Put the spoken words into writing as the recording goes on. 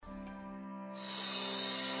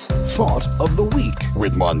Thought of the Week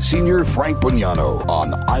with Monsignor Frank Bugnano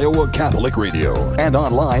on Iowa Catholic Radio and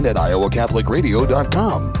online at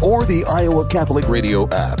iowacatholicradio.com or the Iowa Catholic Radio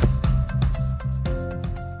app.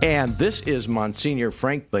 And this is Monsignor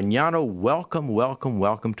Frank Bugnano.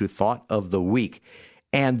 Welcome to Thought of the Week.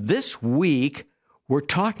 And this week, we're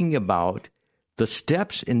talking about the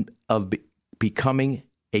steps of becoming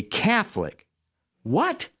a Catholic.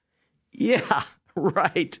 What? Yeah,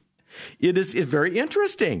 right. It's very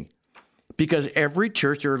interesting because every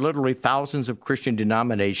church, there are literally thousands of Christian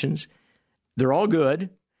denominations. They're all good.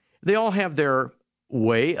 They all have their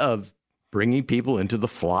way of bringing people into the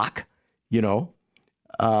flock, and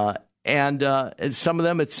some of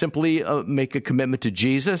them, it's simply make a commitment to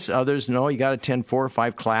Jesus. Others, no, you got to attend 4 or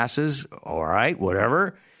 5 classes. All right,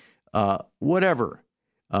 whatever.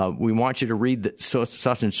 We want you to read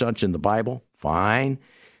such and such in the Bible. Fine.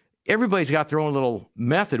 Everybody's got their own little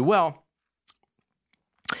method. Well,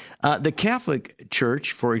 the Catholic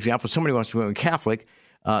Church, for example, somebody wants to become a Catholic.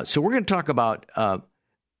 So we're going to talk about, all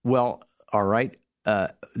right.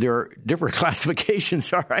 There are different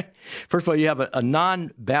classifications, all right? First of all, you have a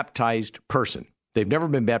non-baptized person. They've never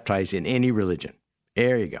been baptized in any religion.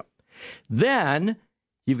 There you go. Then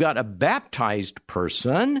you've got a baptized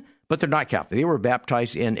person, but they're not Catholic. They were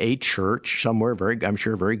baptized in a church somewhere, I'm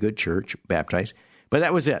sure, very good church, baptized. But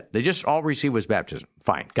that was it. They just all received was baptism.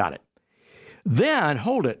 Fine, got it. Then,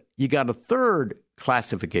 hold it, you got a third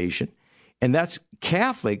classification, and that's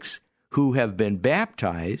Catholics who have been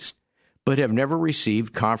baptized but have never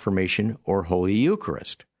received confirmation or Holy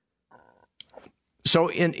Eucharist.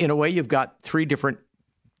 So in a way, you've got 3 different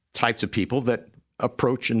types of people that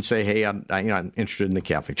approach and say, hey, I'm interested in the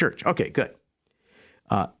Catholic Church. Okay, good.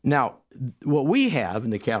 Now, what we have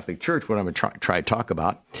in the Catholic Church, what I'm going to try to talk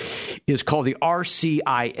about, is called the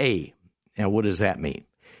RCIA. And what does that mean?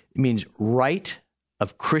 It means Rite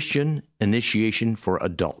of Christian Initiation for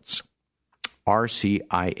Adults.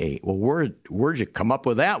 RCIA. Well, where'd you come up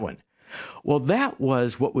with that one? Well, that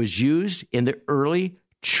was what was used in the early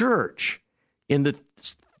church in the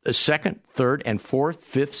 2nd, 3rd, and 4th,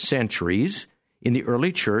 5th centuries. In the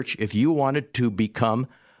early church, if you wanted to become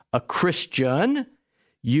a Christian,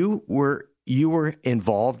 you were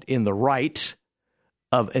involved in the rite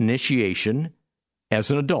of initiation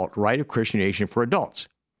as an adult, rite of Christian initiation for adults.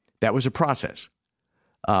 That was a process.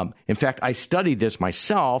 In fact, I studied this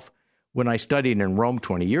myself when I studied in Rome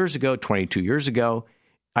 22 years ago.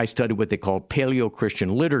 I studied what they called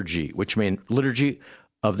Paleo-Christian liturgy, which meant liturgy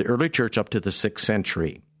of the early church up to the 6th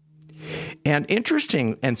century. And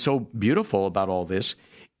interesting and so beautiful about all this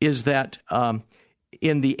is that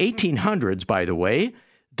in the 1800s, by the way,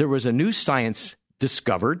 there was a new science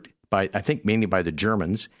discovered by, I think, mainly by the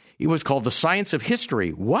Germans. It was called the science of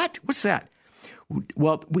history. What? What's that?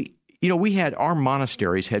 Well, we had our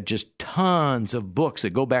monasteries had just tons of books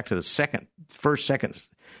that go back to the first, second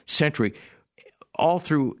century, all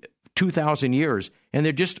through 2,000 years, and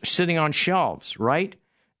they're just sitting on shelves, right?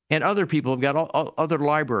 And other people have got all other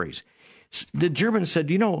libraries. The Germans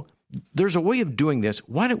said, there's a way of doing this.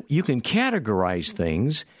 Why don't you can categorize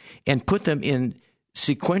things and put them in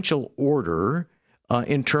sequential order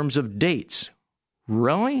in terms of dates.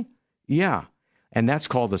 Really? Yeah. And that's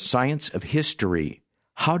called the science of history.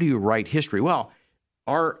 How do you write history? Well,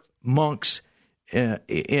 our monks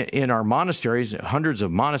in our monasteries, hundreds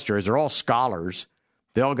of monasteries, they're all scholars.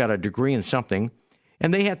 They all got a degree in something,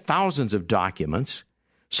 and they had thousands of documents.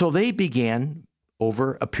 So they began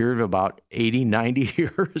over a period of about 80, 90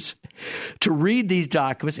 years to read these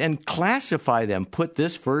documents and classify them, put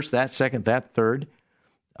this first, that second, that third.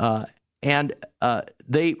 And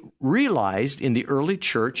they realized in the early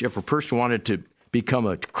church, if a person wanted to become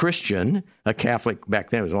a Christian, a Catholic, back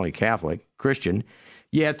then it was only Catholic, Christian,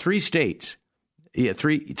 you had 3 states. Yeah,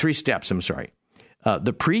 three steps, I'm sorry.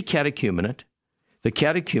 The pre-catechumenate, the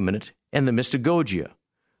catechumenate, and the mystagogia.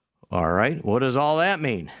 All right, what does all that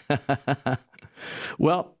mean?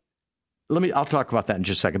 Well, I'll talk about that in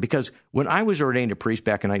just a second, because when I was ordained a priest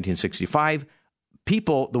back in 1965,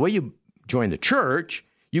 the way you joined the church,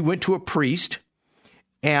 you went to a priest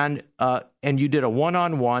and you did a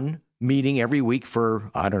one-on-one meeting every week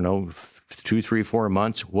for, 2, 3, 4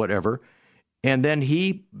 months, whatever. And then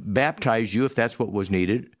he baptized you if that's what was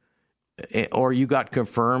needed, or you got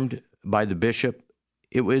confirmed by the bishop.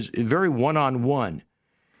 It was very one-on-one.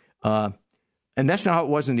 And that's not how it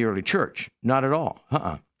was in the early church. Not at all.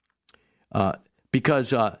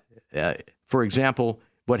 Because, for example,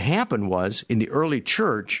 what happened was in the early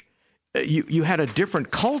church, you had a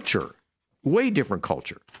different culture, way different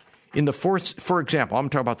culture. In the fourth, for example, I'm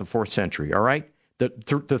talking about the 4th century, all right? The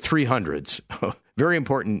 300s, very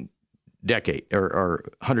important decade or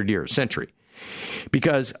 100 years, century.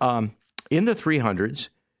 Because in the 300s,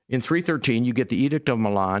 in 313, you get the Edict of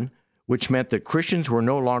Milan, which meant that Christians were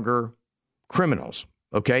no longer criminals,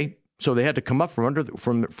 okay? So they had to come up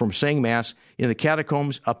from saying Mass in the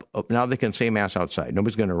catacombs up. Now they can say Mass outside.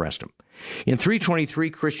 Nobody's going to arrest them. In 323,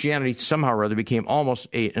 Christianity somehow or other became almost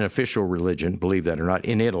an official religion, believe that or not,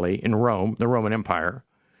 in Italy, in Rome, the Roman Empire.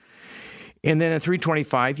 And then in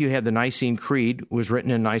 325, you had the Nicene Creed was written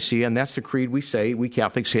in Nicaea, and that's the creed we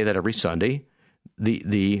Catholics say that every Sunday,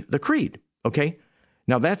 the creed, okay?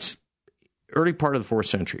 Now that's early part of the 4th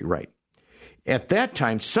century, right? At that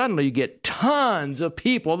time, suddenly you get tons of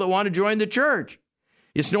people that want to join the church.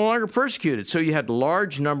 It's no longer persecuted. So you had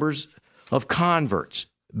large numbers of converts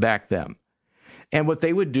back then. And what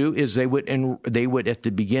they would do is they would at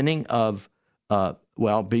the beginning of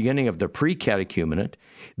the pre-catechumenate,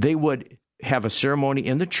 they would have a ceremony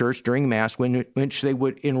in the church during Mass which they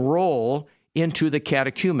would enroll into the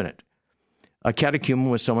catechumenate. A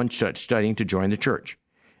catechumen was someone studying to join the church.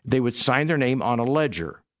 They would sign their name on a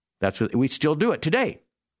ledger. That's what we still do it today.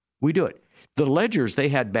 We do it. The ledgers they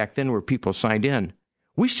had back then where people signed in,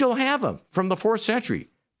 we still have them from the 4th century.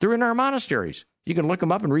 They're in our monasteries. You can look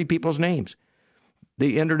them up and read people's names.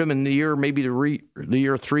 They entered them in the year, maybe the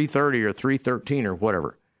year 330 or 313 or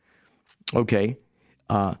whatever. Okay.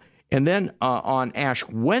 And then on Ash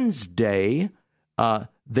Wednesday,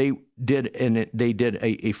 they did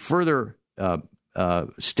a further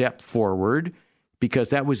step forward, because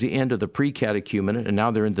that was the end of the pre-catechumenate, and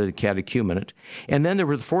now they're into the catechumenate. And then there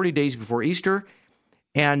were the 40 days before Easter,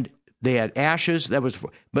 and they had ashes.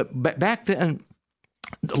 But back then,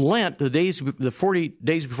 Lent, the 40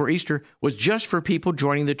 days before Easter, was just for people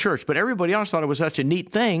joining the church. But everybody else thought it was such a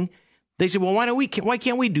neat thing. They said, well, why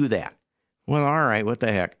can't we do that? Well, all right, what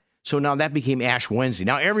the heck? So now that became Ash Wednesday.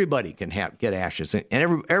 Now everybody can get ashes,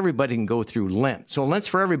 and everybody can go through Lent. So Lent's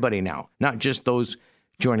for everybody now, not just those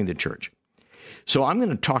joining the church. So I'm going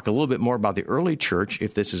to talk a little bit more about the early church,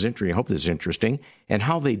 if this is interesting. I hope this is interesting, and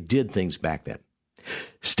how they did things back then.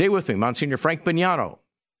 Stay with me, Monsignor Frank Bignano.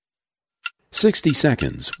 60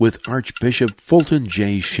 Seconds with Archbishop Fulton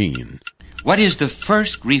J. Sheen. What is the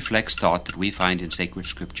first reflex thought that we find in sacred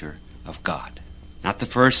scripture of God? Not the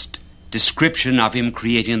first description of him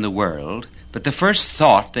creating the world, but the first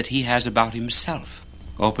thought that he has about himself.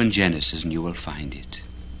 Open Genesis and you will find it.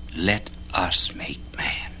 Let us make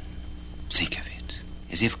man. Think of it.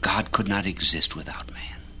 As if God could not exist without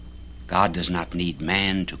man. God does not need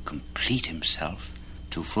man to complete himself,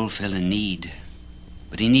 to fulfill a need,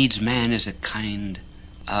 but he needs man as a kind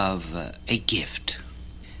of a gift.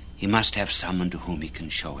 He must have someone to whom he can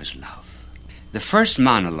show his love. The first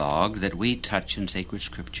monologue that we touch in sacred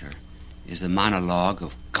scripture is the monologue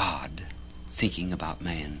of God thinking about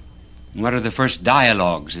man. And what are the first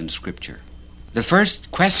dialogues in scripture? The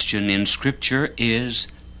first question in scripture is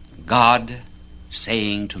God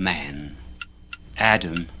saying to man,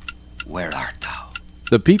 Adam, where art thou?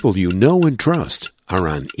 The people you know and trust are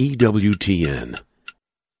on EWTN.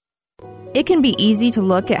 It can be easy to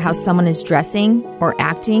look at how someone is dressing or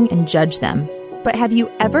acting and judge them. But have you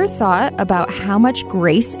ever thought about how much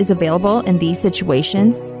grace is available in these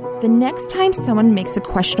situations? The next time someone makes a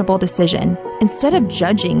questionable decision, instead of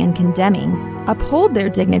judging and condemning, uphold their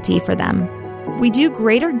dignity for them. We do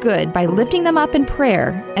greater good by lifting them up in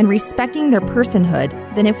prayer and respecting their personhood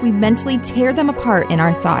than if we mentally tear them apart in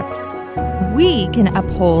our thoughts. We can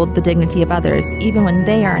uphold the dignity of others even when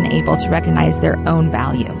they are unable to recognize their own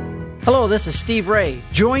value. Hello, this is Steve Ray.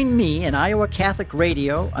 Join me in Iowa Catholic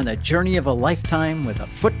Radio on the journey of a lifetime with a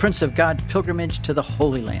Footprints of God pilgrimage to the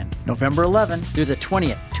Holy Land, November 11th through the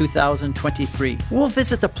 20th, 2023. We'll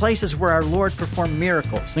visit the places where our Lord performed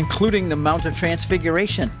miracles, including the Mount of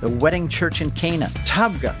Transfiguration, the wedding church in Cana,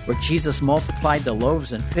 Tabgha, where Jesus multiplied the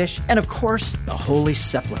loaves and fish, and of course, the Holy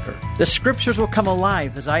Sepulchre. The scriptures will come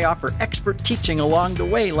alive as I offer expert teaching along the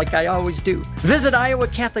way, like I always do. Visit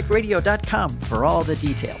iowacatholicradio.com for all the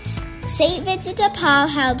details. St. Vincent de Paul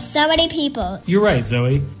helps so many people. You're right,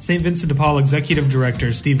 Zoe. St. Vincent de Paul Executive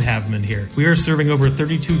Director Steve Havman here. We are serving over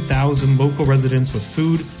 32,000 local residents with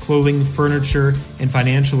food, clothing, furniture, and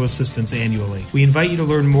financial assistance annually. We invite you to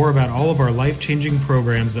learn more about all of our life-changing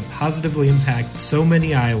programs that positively impact so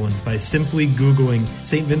many Iowans by simply Googling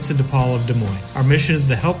St. Vincent de Paul of Des Moines. Our mission is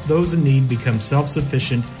to help those in need become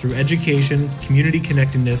self-sufficient through education, community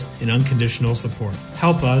connectedness, and unconditional support.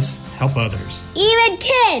 Help us, help others. Even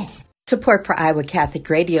kids! Support for Iowa Catholic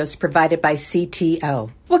Radio is provided by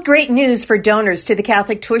CTO. What great news for donors to the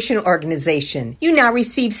Catholic Tuition Organization. You now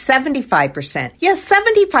receive 75%. Yes,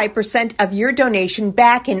 75% of your donation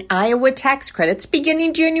back in Iowa tax credits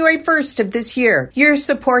beginning January 1st of this year. Your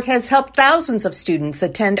support has helped thousands of students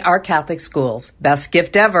attend our Catholic schools. Best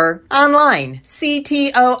gift ever. Online,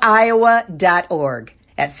 ctoiowa.org.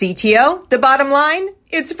 At CTO, the bottom line,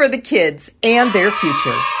 it's for the kids and their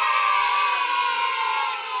future.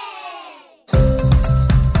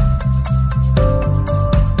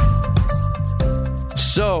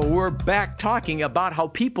 So we're back talking about how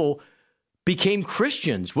people became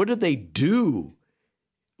Christians. What did they do?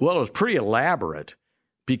 Well, it was pretty elaborate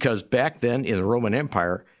because back then in the Roman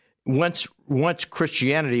Empire, once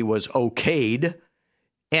Christianity was okayed,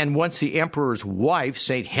 and once the emperor's wife,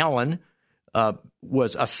 St. Helen,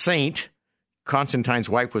 was a saint, Constantine's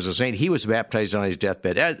wife was a saint, he was baptized on his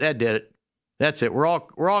deathbed. That did it. That's it. We're all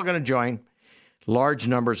going to join. Large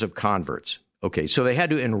numbers of converts. Okay, so they had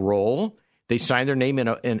to enroll. They signed their name in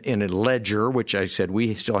a ledger, which I said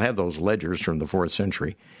we still have those ledgers from the 4th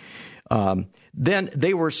century. Then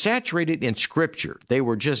they were saturated in Scripture. They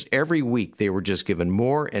were just, every week, they were just given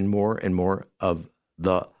more and more and more of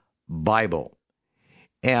the Bible.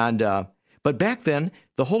 And but back then,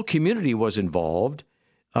 the whole community was involved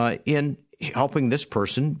in helping this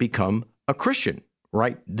person become a Christian,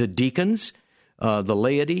 right? The deacons, the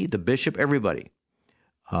laity, the bishop, everybody.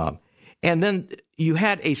 And then you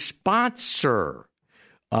had a sponsor.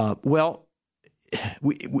 Well,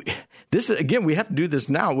 this again, we have to do this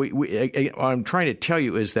now. What I'm trying to tell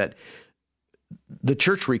you is that the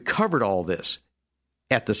church recovered all this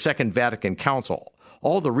at the Second Vatican Council.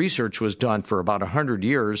 All the research was done for about 100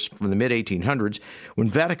 years from the mid-1800s. When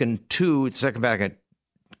Vatican II, the Second Vatican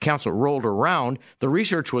Council, rolled around, the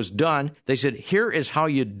research was done. They said, here is how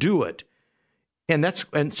you do it. And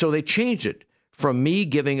so they changed it from me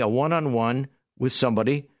giving a one-on-one with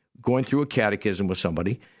somebody, going through a catechism with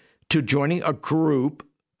somebody, to joining a group,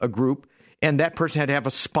 and that person had to have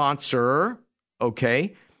a sponsor,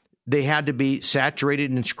 okay? They had to be saturated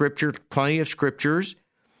in Scripture, plenty of Scriptures.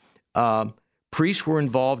 Priests were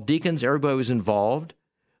involved, deacons, everybody was involved.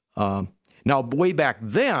 Now, way back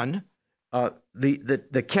then,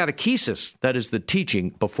 the catechesis, that is the teaching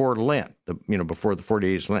before Lent, before the 40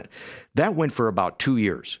 days of Lent, that went for about 2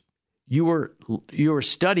 years. You were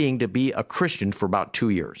studying to be a Christian for about 2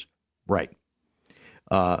 years, right?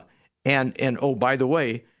 And oh, by the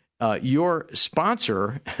way, your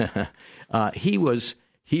sponsor, he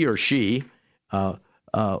or she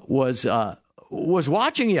was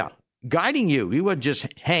watching you, guiding you. He wasn't just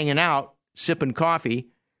hanging out, sipping coffee,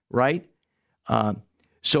 right?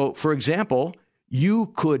 So, for example, you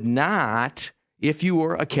could not, if you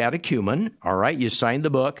were a catechumen, all right, you signed the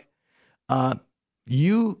book,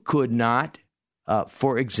 you could not,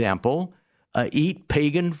 for example, eat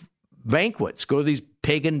pagan banquets, go to these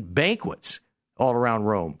pagan banquets all around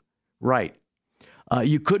Rome, right?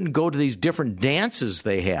 You couldn't go to these different dances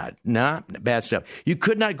they had. Nah, bad stuff. You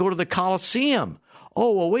could not go to the Colosseum.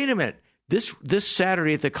 Oh, well, wait a minute. This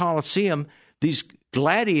Saturday at the Colosseum, these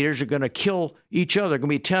gladiators are going to kill each other. There are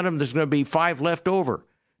going to be 10 of them. There's going to be 5 left over.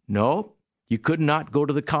 No, you could not go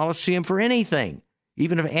to the Colosseum for anything,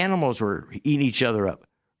 even if animals were eating each other up.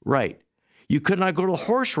 Right. You could not go to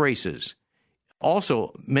horse races.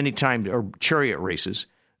 Also, many times, or chariot races.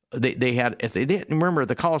 They had, remember,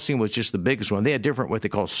 the Colosseum was just the biggest one. They had different, what they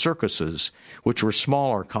call circuses, which were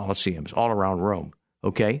smaller Colosseums all around Rome.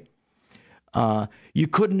 Okay. You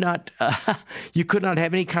could not have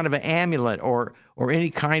any kind of an amulet or any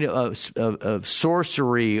kind of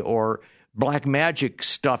sorcery or black magic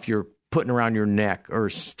stuff you're putting around your neck or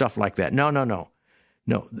stuff like that. No.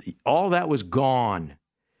 All that was gone.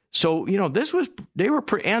 So, they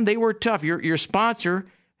were tough. Your sponsor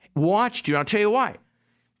watched you. I'll tell you why.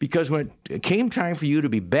 Because when it came time for you to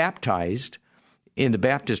be baptized in the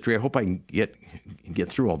baptistry, I hope I can get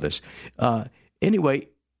through all this. Anyway,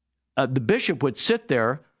 the bishop would sit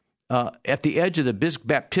there at the edge of the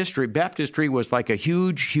baptistry. Baptistry was like a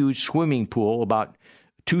huge, huge swimming pool, about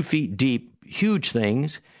 2 feet deep, huge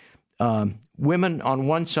things. Women on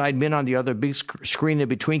one side, men on the other, big screen in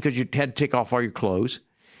between because you had to take off all your clothes.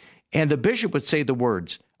 And the bishop would say the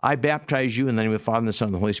words, I baptize you in the name of the Father, and the Son,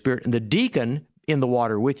 and the Holy Spirit. And the deacon in the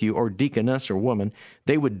water with you, or deaconess or woman,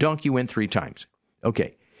 they would dunk you in 3 times.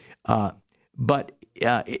 Okay. But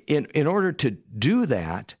in order to do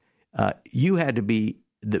that, you had to be,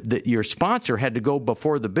 your sponsor had to go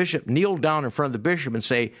before the bishop, kneel down in front of the bishop and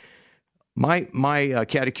say, my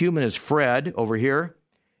catechumen is Fred over here.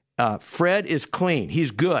 Fred is clean.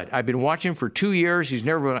 He's good. I've been watching for 2 years. He's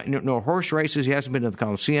never been no horse races. He hasn't been to the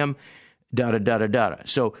Colosseum. da-da-da-da-da.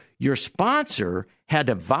 So your sponsor had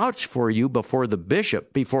to vouch for you before the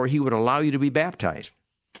bishop before he would allow you to be baptized.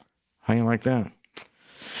 How do you like that?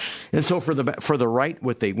 And so for the rite,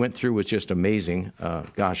 what they went through was just amazing.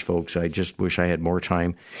 Gosh, folks, I just wish I had more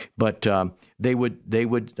time. But they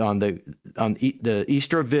would on the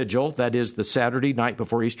Easter Vigil, that is the Saturday night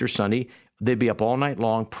before Easter Sunday, they'd be up all night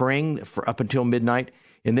long praying for up until midnight,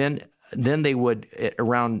 and then they would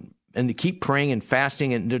around and they keep praying and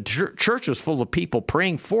fasting, and the church was full of people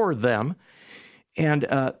praying for them. And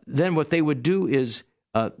then what they would do is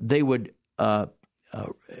they would.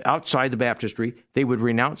 Outside the baptistry, they would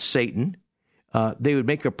renounce Satan. They would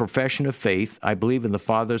make a profession of faith. I believe in the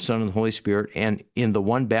Father, Son, and the Holy Spirit, and in the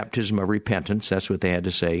one baptism of repentance. That's what they had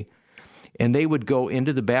to say. And they would go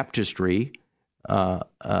into the baptistry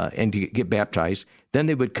and to get baptized. Then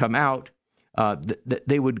they would come out.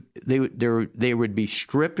 They would be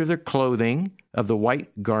stripped of their clothing, of the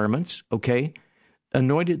white garments. Okay,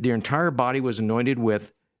 anointed. Their entire body was anointed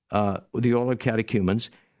with the oil of catechumens.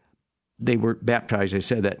 They were baptized. I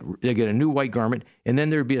said that they get a new white garment, and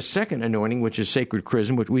then there'd be a second anointing, which is sacred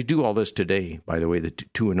chrism, which we do all this today, by the way, the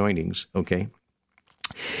two anointings, okay?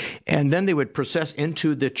 And then they would process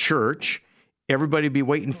into the church. Everybody would be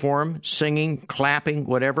waiting for them, singing, clapping,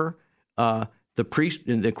 whatever. The priest,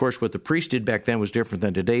 and of course, what the priest did back then was different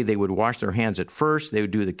than today. They would wash their hands at first. They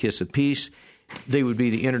would do the kiss of peace. They would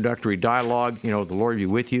be the introductory dialogue, the Lord be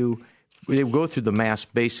with you. They would go through the Mass,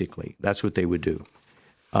 basically. That's what they would do.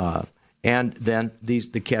 And then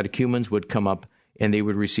the catechumens would come up and they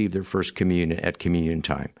would receive their first communion at communion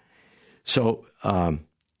time. So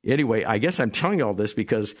anyway, I guess I'm telling you all this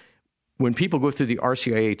because when people go through the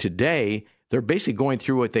RCIA today, they're basically going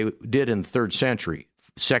through what they did in the 3rd century,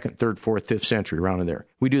 2nd, 3rd, 4th, 5th century, around in there.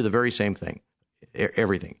 We do the very same thing,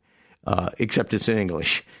 everything, except it's in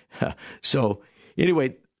English. So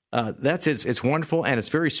anyway, that's it. It's wonderful, and it's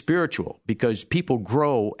very spiritual because people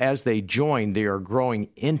grow as they join. They are growing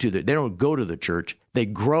into they don't go to the church. They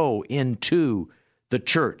grow into the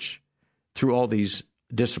church through all these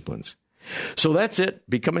disciplines. So that's it.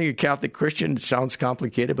 Becoming a Catholic Christian sounds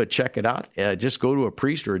complicated, but check it out. Just go to a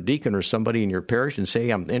priest or a deacon or somebody in your parish and say,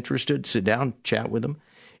 I'm interested. Sit down, chat with them.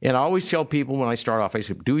 And I always tell people when I start off, I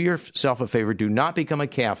say, do yourself a favor. Do not become a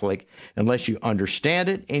Catholic unless you understand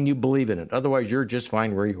it and you believe in it. Otherwise, you're just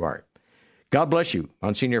fine where you are. God bless you.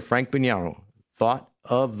 Monsignor Frank Pugnano, Thought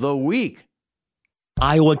of the Week.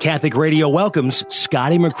 Iowa Catholic Radio welcomes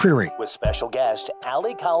Scotty McCreery with special guest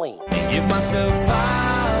Ali Colleen. Give myself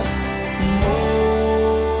 5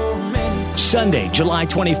 more minutes. Sunday, July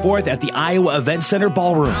 24th at the Iowa Event Center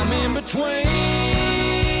Ballroom. I'm in between.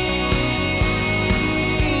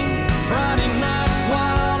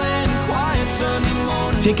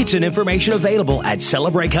 Tickets and information available at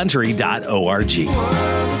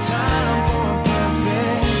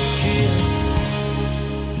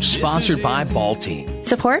celebratecountry.org. Sponsored by Ball Team.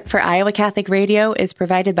 Support for Iowa Catholic Radio is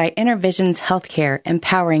provided by InterVisions Healthcare,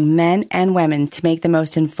 empowering men and women to make the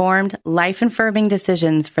most informed, life-affirming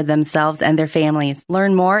decisions for themselves and their families.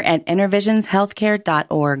 Learn more at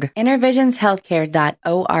intervisionshealthcare.org.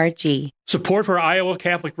 intervisionshealthcare.org. Support for Iowa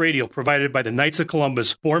Catholic Radio provided by the Knights of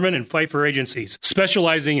Columbus, Borman and Pfeiffer Agencies,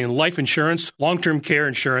 specializing in life insurance, long-term care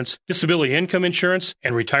insurance, disability income insurance,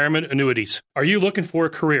 and retirement annuities. Are you looking for a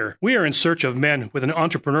career? We are in search of men with an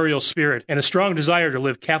entrepreneurial spirit and a strong desire to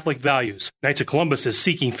live Catholic values. Knights of Columbus is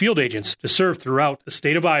seeking field agents to serve throughout the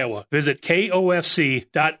state of Iowa. Visit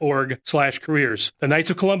kofc.org/careers. The Knights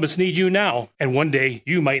of Columbus need you now, and one day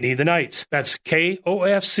you might need the Knights. That's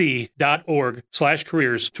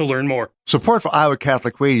kofc.org/careers to learn more. Support for Iowa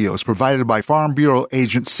Catholic Radio is provided by Farm Bureau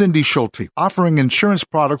agent Cindy Schulte, offering insurance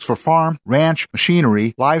products for farm, ranch,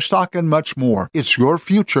 machinery, livestock, and much more. It's your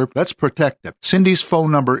future. Let's protect it. Cindy's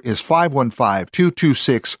phone number is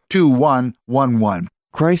 515-226-2111.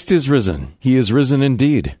 Christ is risen. He is risen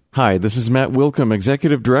indeed. Hi, this is Matt Wilkham,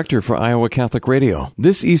 Executive Director for Iowa Catholic Radio.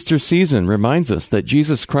 This Easter season reminds us that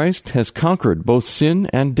Jesus Christ has conquered both sin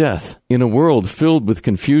and death. In a world filled with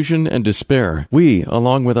confusion and despair, we,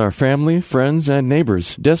 along with our family, friends, and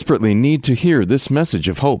neighbors, desperately need to hear this message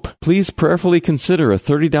of hope. Please prayerfully consider a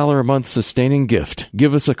 $30 a month sustaining gift.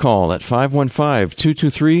 Give us a call at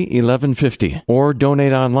 515-223-1150 or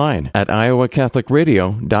donate online at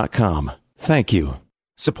iowacatholicradio.com. Thank you.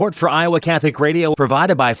 Support for Iowa Catholic Radio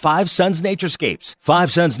provided by Five Sons Naturescapes.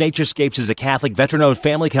 Five Sons Naturescapes is a Catholic veteran-owned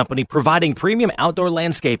family company providing premium outdoor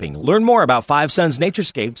landscaping. Learn more about Five Sons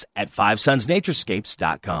Naturescapes at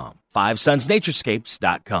fivesonsnaturescapes.com.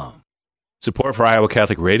 fivesonsnaturescapes.com. Support for Iowa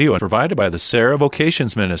Catholic Radio is provided by the Sarah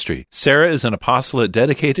Vocations Ministry. Sarah is an apostolate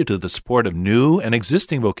dedicated to the support of new and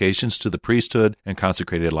existing vocations to the priesthood and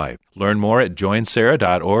consecrated life. Learn more at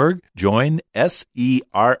joinsarah.org,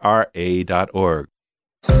 joinserra.org.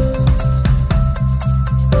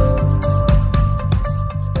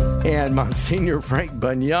 And Monsignor Frank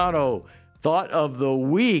Bugnano, thought of the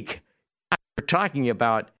week. We're talking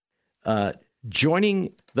about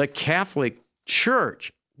joining the Catholic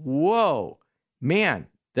Church. Whoa, man,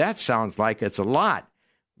 that sounds like it's a lot.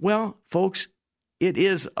 Well, folks, it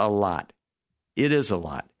is a lot. It is a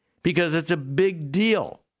lot because it's a big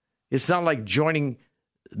deal. It's not like joining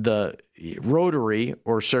the Rotary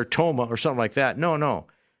or Sertoma or something like that. No.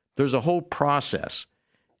 There's a whole process.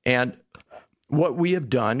 And what we have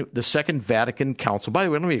done, the Second Vatican Council, by the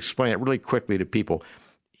way, let me explain it really quickly to people.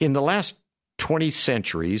 In the last 20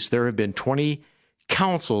 centuries, there have been 20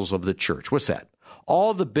 councils of the church. What's that?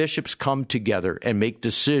 All the bishops come together and make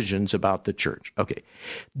decisions about the church. Okay.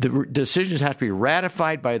 The decisions have to be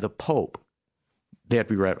ratified by the Pope. They have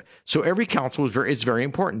to be ratified. So every council is very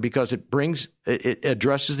important because it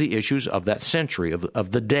addresses the issues of that century,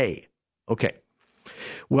 of the day. Okay.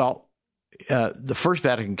 Well, the First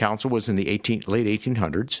Vatican Council was in the late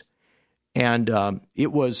 1800s, and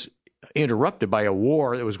it was interrupted by a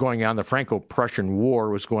war that was going on. The Franco-Prussian War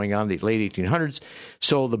was going on in the late 1800s.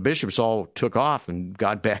 So the bishops all took off and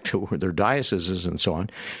got back to their dioceses and so on.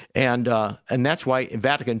 And that's why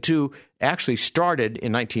Vatican II actually started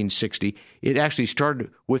in 1960. It actually started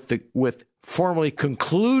with formally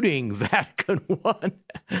concluding Vatican I.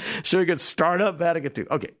 So you could start up Vatican II.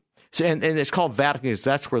 Okay. So, and it's called Vatican because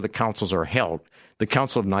that's where the councils are held. The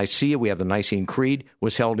Council of Nicaea, we have the Nicene Creed,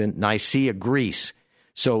 was held in Nicaea, Greece.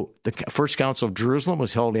 So the First Council of Jerusalem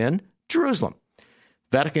was held in Jerusalem.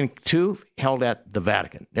 Vatican II held at the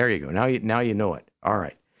Vatican. There you go. Now you know it. All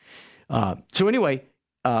right. So anyway,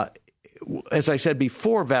 as I said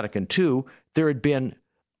before Vatican II, there had been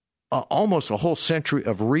almost a whole century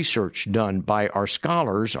of research done by our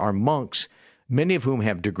scholars, our monks, many of whom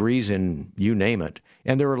have degrees in you name it.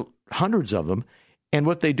 And there are hundreds of them. And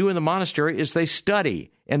what they do in the monastery is they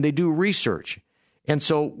study and they do research. And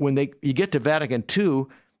so when you get to Vatican II,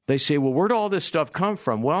 they say, well, where'd all this stuff come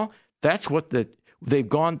from? Well, that's what they've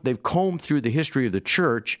combed through the history of the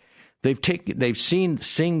church. They've seen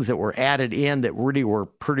things that were added in that really were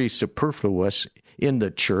pretty superfluous in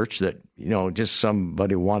the church that, just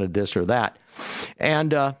somebody wanted this or that.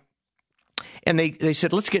 And they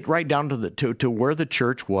said, let's get right down to where the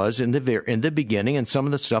church was in the beginning, and some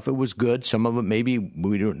of the stuff it was good, some of it maybe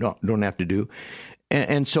we don't have to do,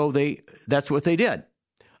 and so that's what they did.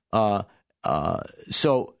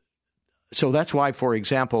 So that's why, for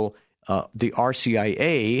example, the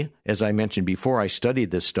RCIA, as I mentioned before, I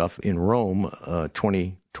studied this stuff in Rome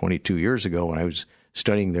 22 years ago when I was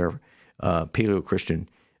studying their Paleo-Christian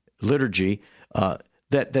liturgy.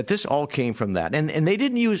 That this all came from that. And they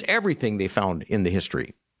didn't use everything they found in the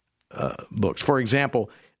history books. For example,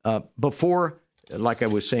 before, like I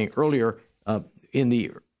was saying earlier, in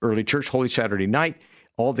the early church, Holy Saturday night,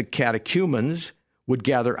 all the catechumens would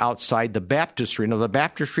gather outside the baptistry. Now, the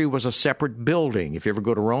baptistry was a separate building. If you ever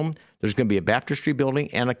go to Rome, there's going to be a baptistry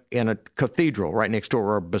building and a cathedral right next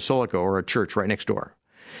door, or a basilica or a church right next door.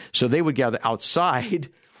 So they would gather outside.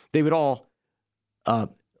 They would all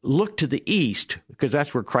look to the east, because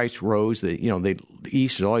that's where Christ rose. The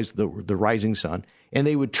east is always the rising sun, and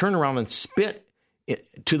they would turn around and spit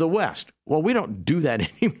to the west. Well, we don't do that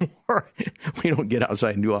anymore. We don't get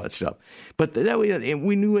outside and do all that stuff. But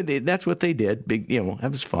we knew that's what they did. That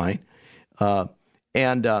was fine. So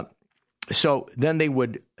then they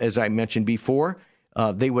would, as I mentioned before,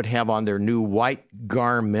 they would have on their new white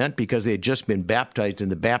garment because they had just been baptized in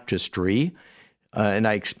the baptistry. And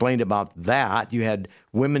I explained about that. You had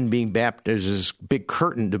women being baptized. There's this big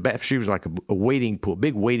curtain. The baptistry was like a wading pool,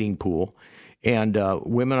 big wading pool. And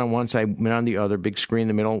women on one side, men on the other, big screen in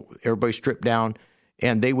the middle, everybody stripped down.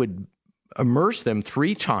 And they would immerse them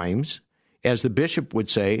 3 times, as the bishop would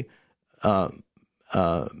say,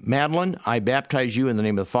 Madeline, I baptize you in the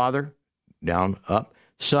name of the Father, down, up,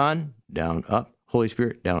 Son, down, up, Holy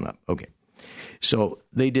Spirit, down, up. Okay. So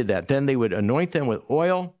they did that. Then they would anoint them with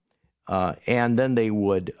oil. And then they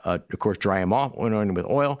would, of course, dry them off, anoint them with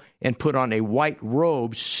oil, and put on a white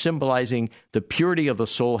robe symbolizing the purity of the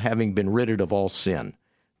soul having been ridded of all sin,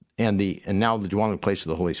 and now the dwelling place of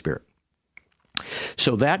the Holy Spirit.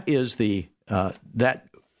 So that is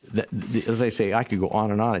as I say, I could go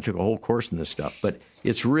on and on. I took a whole course in this stuff, but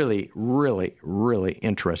it's really, really, really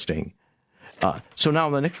interesting. So now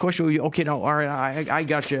the next question will be, okay, now, all right, I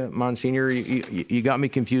got you, Monsignor. You got me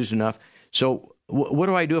confused enough. So what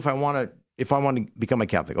do I do if I want if I want to become a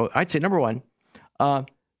Catholic? Oh, I'd say, number one,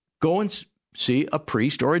 go and see a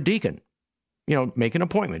priest or a deacon. Make an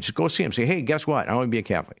appointment. Just go see him. Say, hey, guess what? I want to be a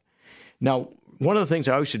Catholic. Now, one of the things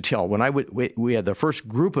I always should tell, when we had the first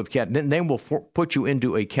group of then we'll put you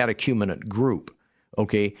into a catechumenate group,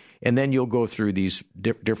 okay? And then you'll go through these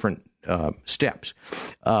different steps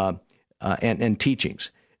and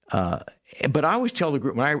teachings. But I always tell the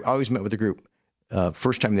group, when I always met with the group,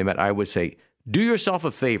 first time they met, I would say, do yourself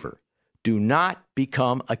a favor. Do not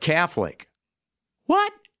become a Catholic.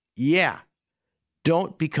 What? Yeah.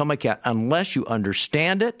 Don't become a Catholic unless you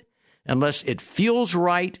understand it, unless it feels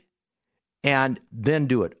right, and then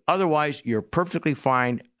do it. Otherwise, you're perfectly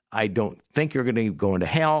fine. I don't think you're going to go into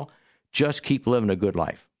hell. Just keep living a good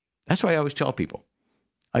life. That's what I always tell people.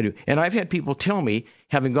 I do. And I've had people tell me,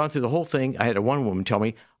 having gone through the whole thing, I had one woman tell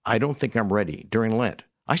me, I don't think I'm ready during Lent.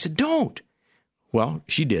 I said, don't. Well,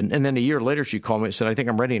 she didn't. And then a year later, she called me and said, I think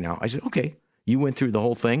I'm ready now. I said, okay, you went through the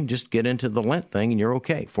whole thing. Just get into the Lent thing and you're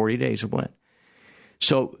okay. 40 days of Lent.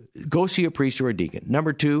 So go see a priest or a deacon.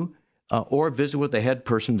 Number two, or visit with the head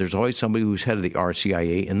person. There's always somebody who's head of the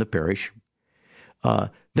RCIA in the parish.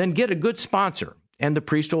 Then get a good sponsor, and the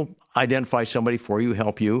priest will identify somebody for you,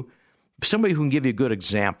 help you, somebody who can give you a good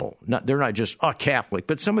example. They're not just a Catholic,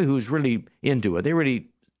 but somebody who's really into it.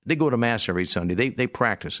 They go to Mass every Sunday. They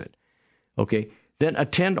practice it. Okay? Then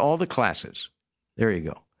attend all the classes. There you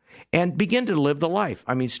go. And begin to live the life.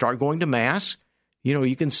 I mean, start going to Mass.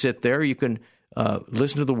 You can sit there. You can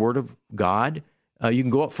listen to the Word of God. You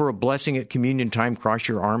can go up for a blessing at communion time, cross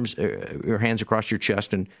your hands across your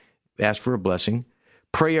chest and ask for a blessing.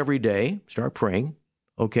 Pray every day. Start praying,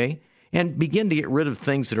 okay? And begin to get rid of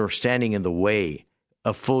things that are standing in the way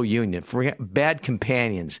of full union. Bad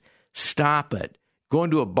companions, stop it.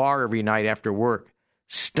 Going to a bar every night after work,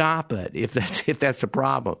 stop it if that's a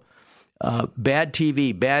problem. Bad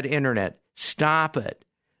TV, bad internet, stop it.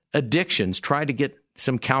 Addictions, try to get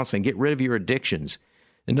some counseling. Get rid of your addictions.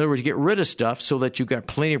 In other words, get rid of stuff so that you've got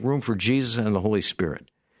plenty of room for Jesus and the Holy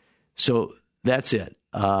Spirit. So that's it.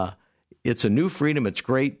 It's a new freedom. It's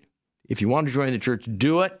great. If you want to join the church,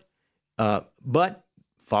 do it. But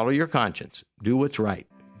follow your conscience. Do what's right.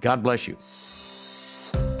 God bless you.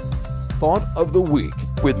 Thought of the Week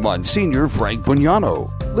with Monsignor Frank Bugnano.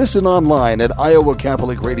 Listen online at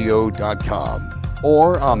iowacatholicradio.com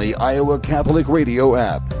or on the Iowa Catholic Radio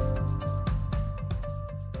app.